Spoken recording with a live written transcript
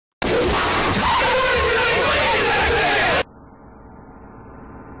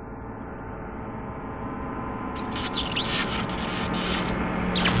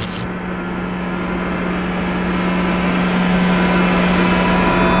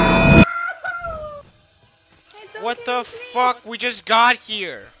What the fuck? We just got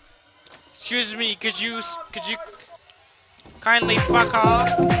here. Excuse me, could you kindly fuck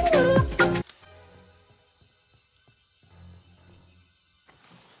off?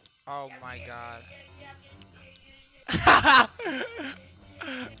 Oh my god.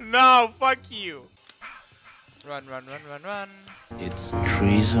 No, fuck you. Run, run, run, run, run. It's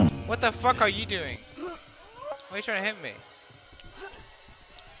treason. What the fuck are you doing? Why are you trying to hit me?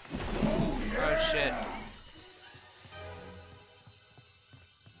 Oh shit.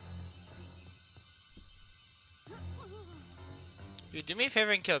 Dude, do me a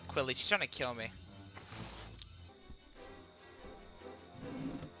favor and kill Quilly. She's trying to kill me.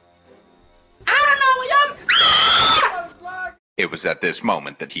 It was at this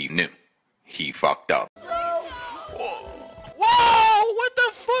moment that he knew. He fucked up. Whoa! What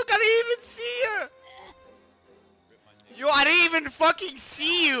the fuck? I didn't even see her! Yo, I didn't even fucking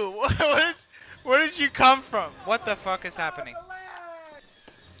see you! Where did you come from? What the fuck is happening?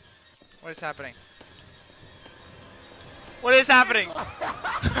 What is happening? What is happening?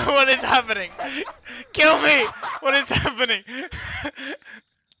 What is happening? Kill me! What is happening?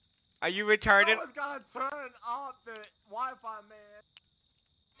 Are you retarded? Someone's gotta turn off the Wi-Fi, man.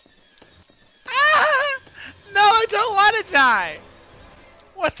 Ah! No, I don't want to die!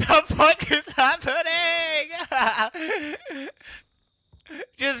 What the fuck is happening?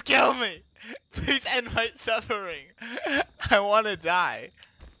 Just kill me! Please end my suffering. I want to die.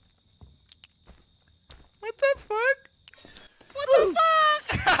 What the fuck? What the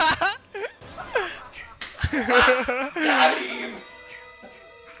fuck? Got him.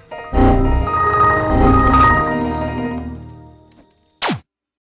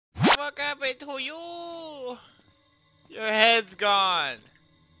 What happened to you? Your head's gone.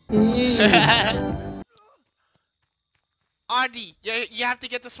 Auntie, you have to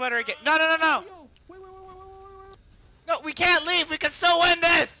get the sweater again. No, no, no, no. No, we can't leave. We can still win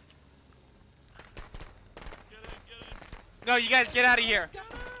this. No, you guys get out of here.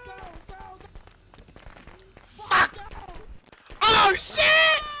 Fuck. Oh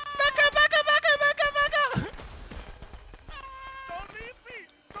shit! Back up, back up, back up, back up, back up. Don't leave me!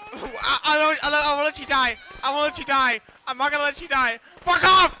 Don't leave me! I won't let you die. I won't let you die. I'm not gonna let you die. Fuck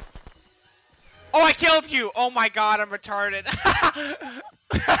off! Oh, I killed you! Oh my god, I'm retarded.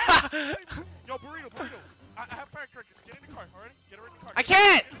 Yo, burrito. I have fire charges. Get in the car, alright? Get her in the car. I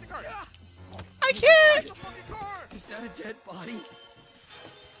can't! Get in the car. I can't! Get the fucking car! Is that a dead body?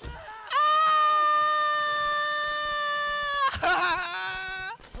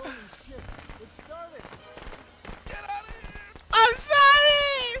 Holy shit, it started! Get out of here! I'm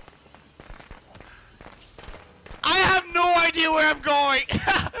sorry! I have no idea where I'm going!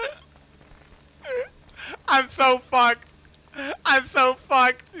 I'm so fucked! I'm so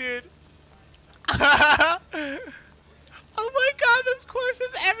fucked, dude! Oh my god, this course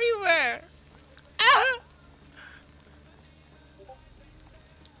is everywhere!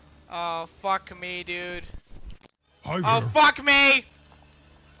 Oh, fuck me, dude. Oh, fuck me!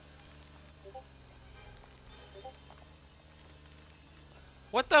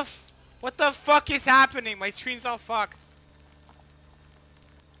 What the fuck is happening? My screen's all fucked.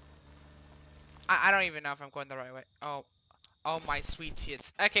 I don't even know if I'm going the right way. Oh my sweet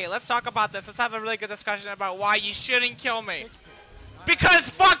tits. Okay, let's talk about this. Let's have a really good discussion about why you shouldn't kill me. Because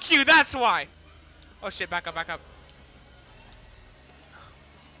fuck you, that's why. Oh shit, back up, back up.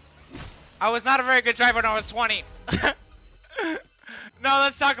 I was not a very good driver when I was 20. No,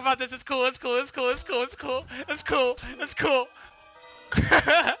 let's talk about this. It's cool, it's cool, it's cool, it's cool, it's cool, it's cool, it's cool.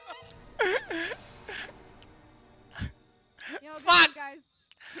 Fuck!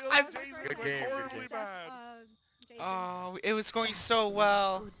 I'm horribly bad. Oh, it was going so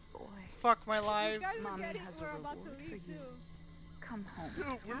well. Fuck my life. Mommy has a reward for you. Come home. Dude,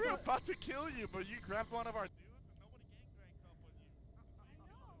 we were about to kill you, but you grabbed one of our dudes and nobody gang ranked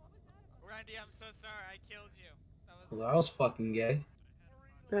up on you. Randy, I'm so sorry. I killed you. Well, that was fucking gay.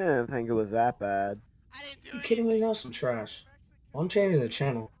 I didn't think it was that bad. I didn't do You it. kidding me? That's some trash. I'm changing the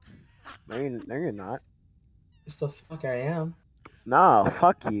channel. No, you're not. It's the fuck I am. No,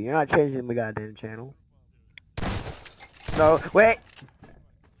 fuck you. You're not changing the goddamn channel. No, wait!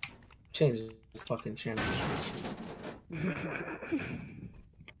 Change the fucking channel.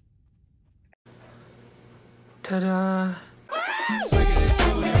 Ta-da!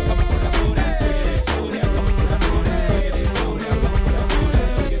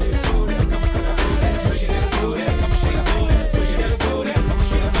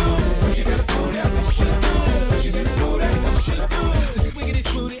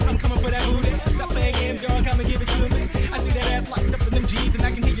 I'm coming for that booty. Stop playing games, girl. Come and give it to me. I see that ass locked up in them jeans, and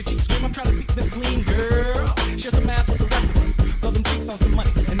I can hear your cheeks scream. I'm trying to see them clean, girl. Share some saw some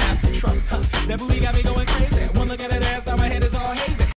money and now some trust, huh? That booty got me going crazy. One look at it.